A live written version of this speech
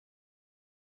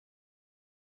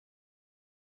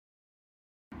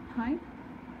Hi,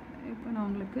 இப்போ நான்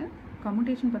உங்களுக்கு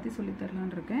கம்யூட்டேஷன் பற்றி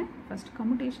சொல்லித்தரலான்னு இருக்கேன். ஃபஸ்ட்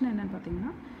கம்யூட்டேஷன் என்னென்னு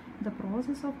பார்த்தீங்கன்னா, the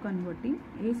process of converting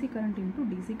AC current into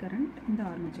DC current in the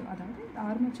armature. அதாவது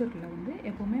ஆர்மேச்சரில் வந்து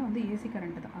எப்போவுமே வந்து ஏசி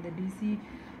கரண்ட் தான். அது டிசி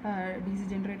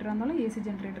ஜென்ரேட்டராக இருந்தாலும் ஏசி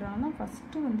ஜென்ரேட்டராக இருந்தாலும்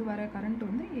ஃபஸ்ட்டு வந்து வர கரண்ட்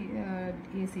வந்து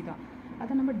ஏசி தான்.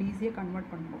 அதை நம்ம டிசியை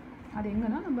கன்வெர்ட் பண்ணுறோம். அது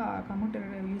எங்கன்னா நம்ம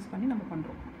கம்யூட்டரை யூஸ் பண்ணி நம்ம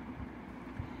பண்ணுறோம்.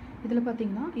 இதில்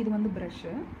பார்த்தீங்கன்னா இது வந்து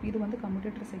ப்ரஷ்ஷு, இது வந்து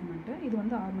கம்யூட்டேட்டர் செக்மெண்ட்டு, இது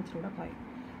வந்து ஆர்மேச்சரோட காயில்.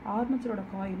 ஆர்மேச்சரோட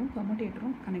காயிலும்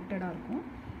கம்யூட்டேட்டரும் கனெக்டடாக இருக்கும்.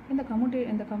 இந்த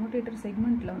கம்யூட்டேட்டர்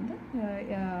செக்மெண்ட்டில் வந்து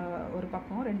ஒரு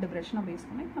பக்கம் 2 ப்ரஷ் நம்ம யூஸ்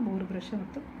பண்ணி நம்ம ஒரு ப்ரஷ்ஷை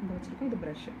வந்து இங்கே வச்சுருக்கோம். இது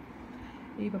ப்ரஷ்ஷு.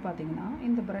 இப்போ பார்த்தீங்கன்னா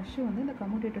இந்த ப்ரஷ்ஷு வந்து இந்த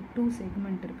கம்யூட்டேட்டர் 2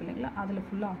 செக்மெண்ட் இருக்குது இல்லைங்களா, அதில்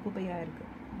ஃபுல்லாக ஆக்குப்பை ஆகிருக்கு.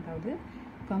 அதாவது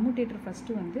கம்யூட்டேட்டர்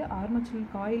ஃபஸ்ட்டு வந்து ஆர்மேச்சர்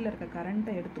காயிலில் இருக்க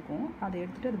கரண்ட்டை எடுத்துக்கும், அதை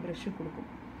எடுத்துகிட்டு அது ப்ரஷ்ஷு கொடுக்கும்.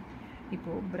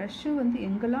 இப்போது ப்ரஷ்ஷு வந்து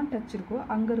எங்கெல்லாம் டச் இருக்கோ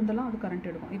அங்கேருந்தெல்லாம் அது கரண்ட்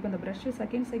எடுக்கும். இப்போ இந்த ப்ரஷ்ஷு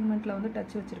செகண்ட் செக்மெண்ட்டில் வந்து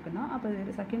டச் வச்சுருக்குன்னா அப்போ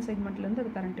செகண்ட் செக்மெண்ட்லேருந்து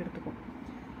அது கரண்ட் எடுத்துக்கும்.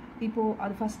 இப்போது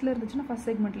அது ஃபஸ்ட்டில் இருந்துச்சுன்னா ஃபஸ்ட்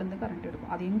செக்மெண்ட்லேருந்து கரண்ட்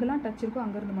எடுக்கும். அது எங்கெல்லாம் டச் இருக்கோ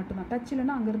அங்கேருந்து மட்டும்தான். டச்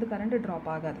இல்லைன்னா அங்கேருந்து கரண்ட் ட்ராப்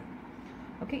ஆகாது.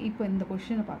 ஓகே, இப்போ இந்த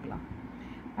கொஷினை பார்க்கலாம்.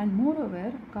 அண்ட் மோர்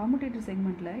ஓவர் கம்யூட்டேட்டர்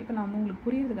செக்மெண்ட்டில் இப்போ நான் உங்களுக்கு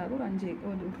புரியுறதுக்காக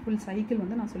ஒரு ஃபுல் சைக்கிள்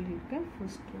வந்து நான் சொல்லியிருக்கேன்.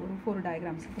 ஃபர்ஸ்ட் ஒரு 4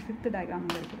 டயக்ராம்ஸ். இப்போ 5th டயக்ராம்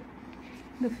வந்து இருக்குது.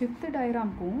 இந்த 5th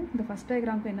டயக்ராமுக்கும் இந்த ஃபஸ்ட்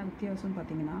டயக்ராமுக்கும் என்ன வித்தியாசம்னு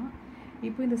பார்த்தீங்கன்னா,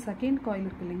 இப்போ இந்த செகண்ட் காயில்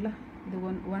இருக்குது இல்லைங்களா, இது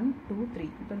 1 2 3.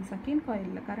 இப்போ இந்த செகண்ட்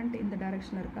காயிலில் கரண்ட் இந்த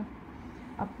டைரெக்ஷனில் இருக்கா,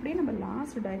 அப்படியே நம்ம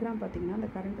லாஸ்ட் டயக்ராம் பார்த்தீங்கன்னா அந்த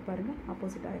கரண்ட் பாருங்கள்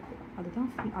ஆப்போசிட்டாக இருக்குது.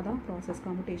 அதான் process,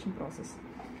 commutation process.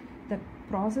 The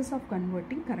process of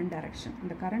converting current direction.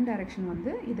 இந்த கரண்ட் டைரெக்ஷன்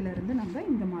வந்து இதிலேருந்து நம்ம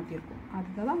இங்கே மாற்றிருக்கோம்.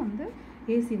 அதுதான் வந்து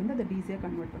ஏசி வந்து அதை டிசியாக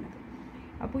கன்வெர்ட் பண்ணுது.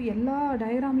 அப்போது எல்லா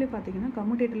டயக்ராம்லேயும் பார்த்தீங்கன்னா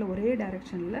கம்யூட்டேட்டரில் ஒரே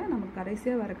டைரெக்ஷனில் நமக்கு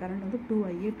கடைசியாக வர கரண்ட் வந்து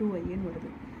 2IA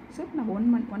வருது. ஸோ நம்ம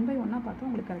ஒன் பை ஒன்னாக பார்த்தா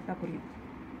உங்களுக்கு கரெக்டாக புரியும்.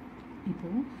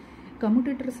 இப்போது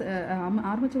கம்யூட்டேட்டர்ஸ்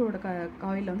ஆர்மேச்சரோட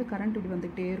காயிலில் வந்து கரண்ட் இப்படி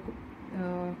வந்துகிட்டே இருக்கும்,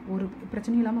 ஒரு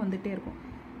பிரச்சனையும் இல்லாமல் வந்துகிட்டே இருக்கும்.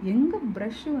 எங்கே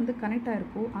ப்ரஷ்ஷு வந்து கனெக்ட்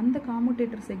ஆகிருக்கோ அந்த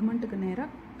கம்யூட்டேட்டர் செக்மெண்ட்டுக்கு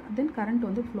நேராக தென் கரண்ட்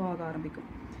வந்து ஃப்ளோ ஆக ஆரம்பிக்கும்.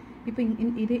 இப்போ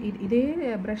இதே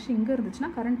ப்ரஷ் இங்கே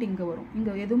இருந்துச்சுன்னா கரண்ட் இங்கே வரும்.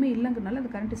 இங்கே எதுவுமே இல்லைங்கிறனால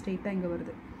அந்த கரண்ட் ஸ்ட்ரெயிட்டாக இங்கே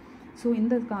வருது. ஸோ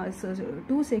இந்த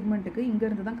 2 செக்மெண்ட்டுக்கு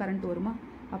இங்கேருந்து தான் கரண்ட் வருமா.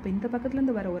 அப்போ இந்த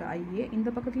பக்கத்துலேருந்து வர ஒரு ஐஏ, இந்த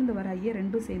பக்கத்துலேருந்து வர ஐஏ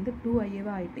ரெண்டும் சேர்ந்து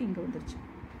 2IAவாக ஆகிட்டு இங்கே வந்துருச்சு.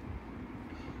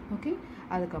 ஓகே,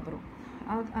 அதுக்கப்புறம்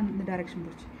அந்த டைரெக்ஷன்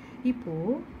வந்துருச்சு.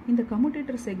 இப்போது இந்த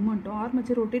கம்யூட்டேட்டர் செக்மெண்ட்டும்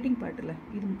ஆர்மேச்சர் ரொட்டேட்டிங் பார்ட்டில்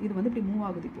இது வந்து இப்படி மூவ்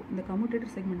ஆகுது. இப்போது இந்த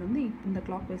கம்யூட்டேட்டர் செக்மெண்ட் வந்து இந்த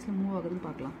கிளாக் வைஸில் மூவ் ஆகுதுன்னு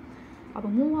பார்க்கலாம். அப்போ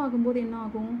மூவ் ஆகும்போது என்ன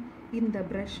ஆகும், இந்த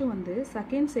ப்ரஷ்ஷு வந்து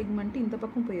செகண்ட் செக்மெண்ட்டு இந்த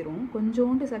பக்கம் போயிடும்,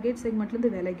 கொஞ்சோண்டு செகண்ட்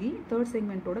செக்மெண்ட்லேருந்து விலகி தேர்ட்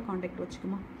செக்மெண்ட்டோட காண்டாக்ட்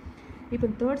வச்சுக்குமா. இப்போ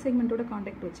தேர்ட் செக்மெண்ட்டோட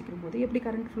காண்டாக்ட் வச்சுக்கும் போது எப்படி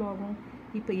கரண்ட் ஃப்ளோ ஆகும்,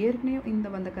 இப்போ ஏற்கனவே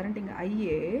வந்த கரண்ட் இங்கே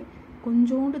ஐஏ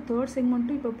கொஞ்சோண்டு தேர்ட்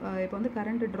செக்மெண்ட்டும் இப்போ வந்து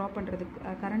கரண்ட் ட்ராப்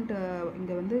பண்ணுறதுக்கு கரண்ட்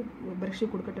இங்கே வந்து ப்ரஷ்ஷு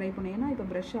கொடுக்க ட்ரை பண்ணேன். ஏன்னா இப்போ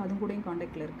ப்ரஷ்ஷு அதுவும் கூடயும்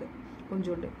காண்டாக்டில் இருக்குது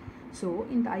கொஞ்சோண்டு. ஸோ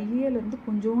இந்த ஐஏலேருந்து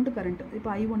கொஞ்சோண்டு கரண்ட்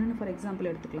இப்போ I1ன்னு ஃபார் எக்ஸாம்பிள்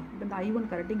எடுத்துக்கலாம். இப்போ இந்த I1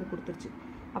 கரண்ட் இங்கே கொடுத்துருச்சு.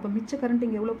 அப்போ மிச்ச கரண்ட்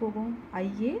இங்கே எவ்வளோ போகும்,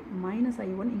 IA -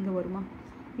 I1 இங்கே வருமா.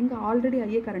 இங்கே ஆல்ரெடி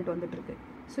ஐஏ கரண்ட் வந்துட்டுருக்கு.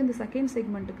 ஸோ இந்த செகண்ட்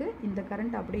செக்மெண்ட்டுக்கு இந்த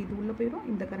கரண்ட் அப்படியே இது உள்ளே போயிடும்,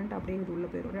 இந்த கரண்ட் அப்படியே இது உள்ளே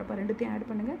போயிடும். அப்போ ரெண்டுத்தையும் ஆட்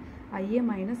பண்ணுங்கள், IA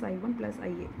 - I1 +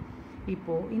 IA.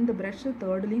 இப்போது இந்த ப்ரஷ்ஷு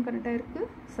தேர்ட்லேயும் கனெக்ட் ஆகிருக்கு,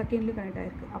 செகண்ட்லேயும் கனெக்ட்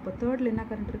ஆகிருக்கு. அப்போ தேர்டில் என்ன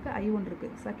கரண்ட் இருக்குது, I1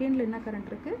 இருக்குது. செகண்டில் என்ன கரண்ட்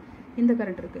இருக்குது, இந்த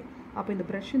கரண்ட் இருக்குது. அப்போ இந்த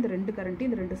ப்ரஷ் இந்த 2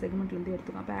 கரண்ட்டையும் இந்த 2 செக்மெண்ட்லேருந்து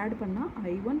எடுத்துக்கும். அப்போ ஆட் பண்ணால்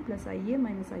I1 + IA -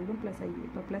 I1 + IA.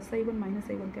 இப்போ +I1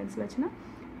 - I1 கேன்சல் ஆச்சுன்னா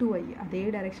 2IA. அதே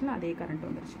டைரெக்ஷனில் அதே கரண்ட்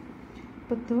வந்துருச்சு.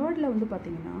 இப்போ தேர்டில் வந்து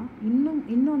பார்த்தீங்கன்னா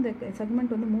இன்னும் அந்த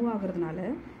செக்மெண்ட் வந்து மூவ் ஆகுறதுனால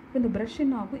இப்போ இந்த ப்ரஷ்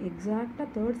என்ன ஆகும், எக்ஸாக்டாக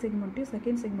தேர்ட் செக்மெண்ட்டையும்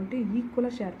செகண்ட் செக்மெண்ட்டையும்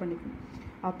ஈக்குவலாக ஷேர் பண்ணிக்கும்.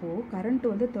 அப்போது கரண்ட்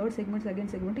வந்து தேர்ட் செக்மெண்ட்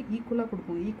செகண்ட் செக்மெண்ட்டு ஈக்குவலாக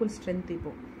கொடுக்கும், ஈக்குவல் ஸ்ட்ரென்த்.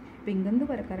 இப்போ இங்கேருந்து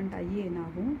வர கரண்ட் ஐஏ என்ன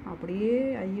ஆகும், அப்படியே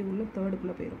ஐஏ உள்ள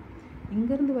தேர்டுக்குள்ளே போயிடும்.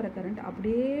 இங்கேருந்து வர கரண்ட்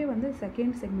அப்படியே வந்து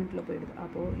செகண்ட் செக்மெண்ட்டில் போயிடுது.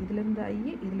 அப்போது இதுலேருந்து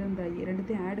ஐஏ இதுலேருந்து ஐஏ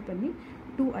ரெண்டுத்தையும் ஆட் பண்ணி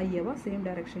 2IAவாக சேம்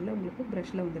டைரெக்ஷனில் உங்களுக்கு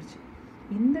ப்ரஷ்ஷில் வந்துருச்சு.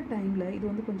 இந்த டைமில் இது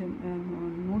வந்து கொஞ்சம்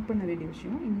நோட் பண்ண வேண்டிய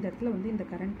விஷயம். இந்த இடத்துல வந்து இந்த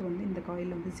கரண்ட் வந்து இந்த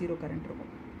காயிலில் வந்து 0 கரண்ட்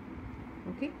இருக்கும்.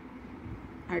 ஓகே,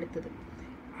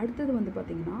 அடுத்தது வந்து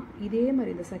பார்த்திங்கன்னா இதே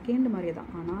மாதிரி இந்த செகண்ட் மாதிரியே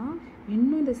தான். ஆனால்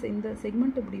இன்னும் இந்த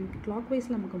செக்மெண்ட் இப்படி கிளாக்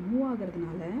வைஸில் நமக்கு மூவ்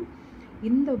ஆகிறதுனால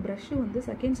இந்த ப்ரஷ்ஷு வந்து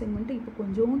செகண்ட் செக்மெண்ட்டு இப்போ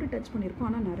கொஞ்சோண்டு டச் பண்ணியிருக்கோம்,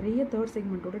 ஆனால் நிறைய தேர்ட்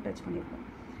செக்மெண்ட்டோட டச் பண்ணியிருக்கோம்.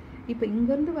 இப்போ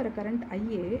இங்கேருந்து வர கரண்ட்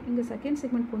ஐஏ இங்கே செகண்ட்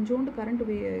செக்மெண்ட் கொஞ்சோண்டு கரண்ட்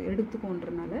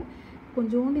எடுத்துக்கோன்றனால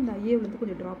கொஞ்சோண்டு இந்த ஐஏவிலேருந்து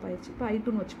கொஞ்சம் ட்ராப் ஆயிடுச்சு. இப்போ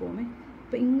I2ன்னு வச்சுக்கோமே.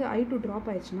 இப்போ இங்கே I2 ட்ராப்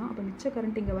ஆயிடுச்சுன்னா அப்போ மிச்ச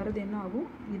கரண்ட் இங்கே வரது என்ன ஆகும்,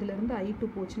 இதிலேருந்து I2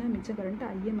 போச்சுன்னா மிச்ச கரண்ட்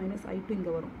IA - I2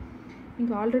 இங்கே வரும்.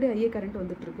 இங்கே ஆல்ரெடி ஐஏ கரண்ட்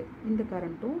வந்துட்டுருக்கு. இந்த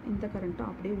கரண்ட்டும்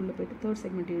அப்படியே உள்ளே போய்ட்டு தேர்ட்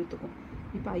செக்மெண்ட் இழுத்துக்கும்.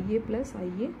 இப்போ IA +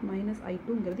 IA -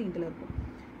 I2ங்கிறது இதில் இருக்கும்.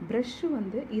 ப்ரஷ்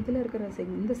வந்து இதில் இருக்கிற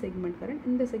இந்த செக்மெண்ட் கரண்ட்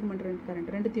இந்த செக்மெண்ட் கரண்ட்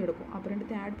ரெண்டுத்தையும் எடுக்கும். அப்போ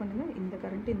ரெண்டுத்தையும் ஆட் பண்ணுங்கள்.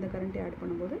 இந்த கரண்ட்டு ஆட்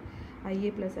பண்ணும்போது IA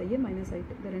 + IA -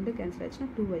 I2 இந்த ரெண்டும் கேன்சல் ஆச்சுன்னா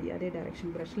 2I. அதே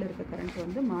டைரெக்ஷன் ப்ரஷ்ஷில் இருக்க கரண்ட்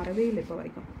வந்து மாறவே இல்லை இப்போ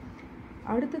வரைக்கும்.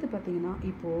 அடுத்தது பார்த்தீங்கன்னா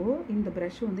இப்போது இந்த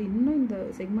ப்ரஷ் வந்து இன்னும் இந்த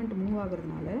செக்மெண்ட் மூவ்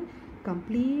ஆகுறதுனால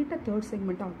கம்ப்ளீட்டாக தேர்ட்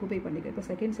செக்மெண்ட்டை ஆக்குபை பண்ணிக்க. இப்போ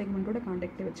செகண்ட் செக்மெண்ட்டோட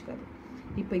கான்டாக்டே வச்சுக்காது.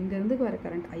 இப்போ இங்கேருந்து வர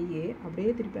கரண்ட் IA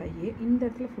அப்படியே திருப்பி IA இந்த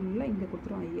இடத்துல ஃபுல்லாக இங்கே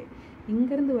கொடுத்துரும் IA.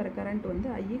 இங்கேருந்து வர கரண்ட் வந்து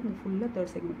IA இங்கே ஃபுல்லாக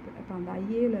தேர்ட் செக்மெண்ட். அப்போ அந்த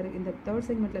IAவில் இந்த தேர்ட்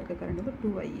செக்மெண்ட்டில் இருக்க கரண்ட் வந்து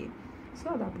 2IA. ஸோ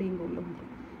அது அப்படியே இங்கே உள்ள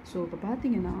வந்துடும். ஸோ இப்போ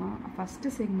பார்த்தீங்கன்னா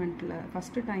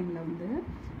ஃபஸ்ட்டு டைமில் வந்து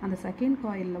அந்த செகண்ட்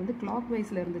காயிலில் வந்து கிளாக்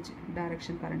வைஸில் இருந்துச்சு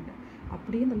டைரெக்ஷன் கரண்ட்டு.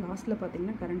 அப்படியே இந்த லாஸ்ட்டில்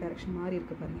பார்த்தீங்கன்னா கரண்ட் டைரெக்ஷன் மாறி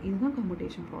இருக்க பாருங்கள். இதுதான்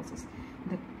கம்யூட்டேஷன் ப்ராசஸ்.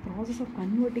 இந்த process of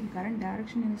converting current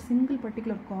direction in single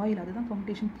particular coil, அதுதான்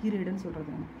கம்யூட்டேஷன் பீரியடுன்னு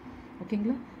சொல்கிறது நம்ம.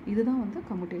 ஓகேங்களா? இதுதான் வந்து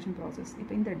கம்யூட்டேஷன் ப்ராசஸ்.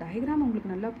 இப்போ இந்த டயக்ராம் உங்களுக்கு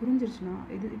நல்லா புரிஞ்சிருச்சுன்னா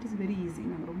இட் இஸ் வெரி ஈஸி.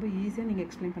 நாங்கள் ரொம்ப ஈஸியாக நீங்கள்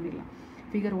எக்ஸ்பிளைன் பண்ணிடலாம்.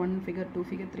 Figure 1, figure 2,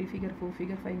 figure 3, figure 4,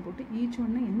 figure 5 போட்டு ஈச்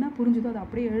ஒன்று என்ன புரிஞ்சுதோ அதை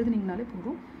அப்படியே எழுதுனீங்கனாலே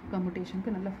போதும்.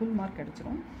 கம்யூட்டேஷனுக்கு நல்ல ஃபுல் மார்க்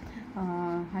கிடச்சிரும்.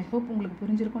 ஐ ஹோப் உங்களுக்கு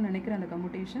புரிஞ்சிருக்கும்னு நினைக்கிறேன். அந்த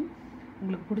கம்யூட்டேஷன்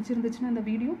உங்களுக்கு பிடிச்சிருந்துச்சுன்னா இந்த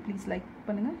வீடியோ ப்ளீஸ் லைக்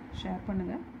பண்ணுங்கள், ஷேர்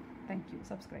பண்ணுங்கள். தேங்க்யூ.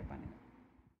 சப்ஸ்கிரைப் பண்ணுங்கள்.